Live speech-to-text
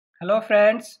Hello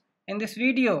friends, in this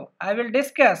video I will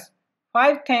discuss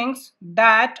 5 things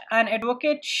that an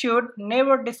advocate should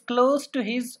never disclose to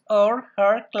his or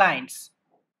her clients.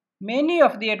 Many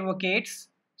of the advocates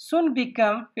soon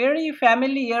become very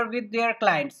familiar with their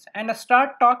clients and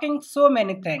start talking so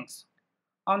many things.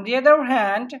 On the other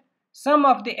hand, some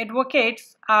of the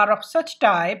advocates are of such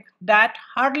type that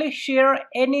hardly share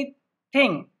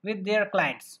anything with their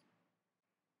clients.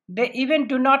 They even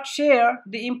do not share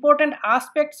the important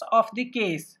aspects of the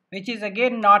case, which is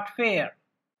again not fair.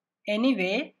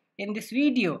 Anyway, in this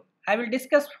video, I will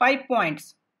discuss 5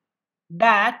 points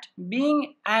that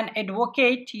being an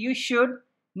advocate you should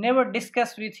never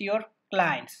discuss with your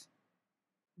clients.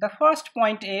 The first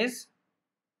point is,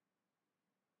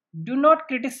 do not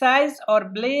criticize or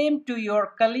blame to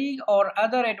your colleague or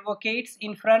other advocates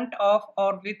in front of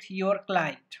or with your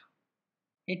client.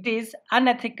 It is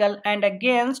unethical and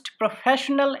against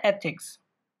professional ethics.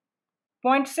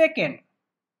 Point second,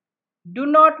 do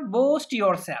not boast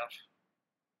yourself.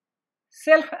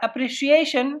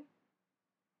 Self-appreciation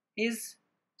is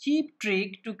cheap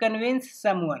trick to convince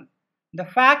someone. The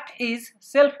fact is,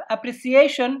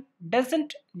 self-appreciation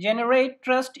doesn't generate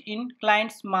trust in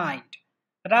client's mind.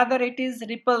 Rather, it is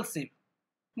repulsive.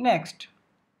 Next,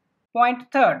 point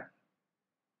third,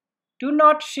 do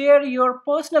not share your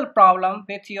personal problem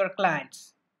with your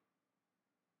clients.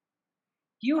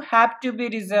 You have to be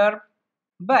reserved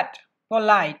but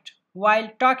polite while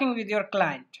talking with your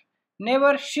client.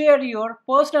 Never share your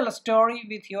personal story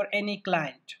with your any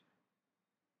client.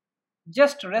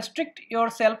 Just restrict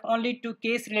yourself only to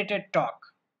case-related talk.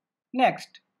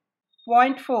 Next,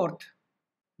 point fourth,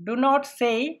 do not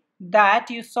say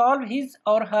that you solve his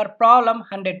or her problem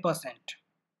 100%.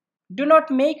 Do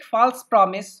not make false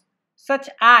promise. Such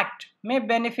act may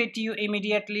benefit you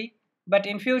immediately, but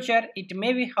in future it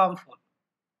may be harmful.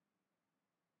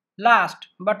 Last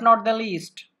but not the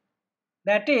least,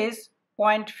 that is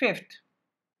point fifth,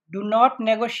 do not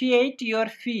negotiate your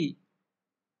fee.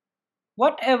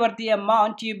 Whatever the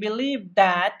amount you believe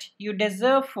that you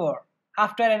deserve for,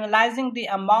 after analyzing the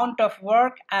amount of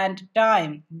work and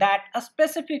time that a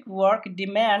specific work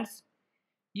demands,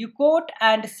 you quote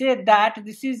and say that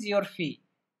this is your fee.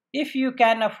 If you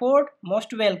can afford,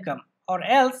 most welcome, or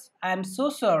else I am so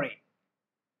sorry.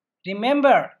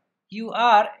 Remember, you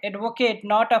are advocate,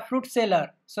 not a fruit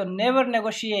seller, so never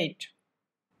negotiate.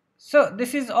 So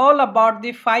this is all about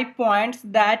the 5 points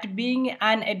that being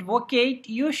an advocate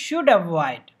you should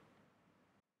avoid.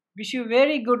 Wish you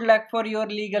very good luck for your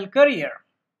legal career.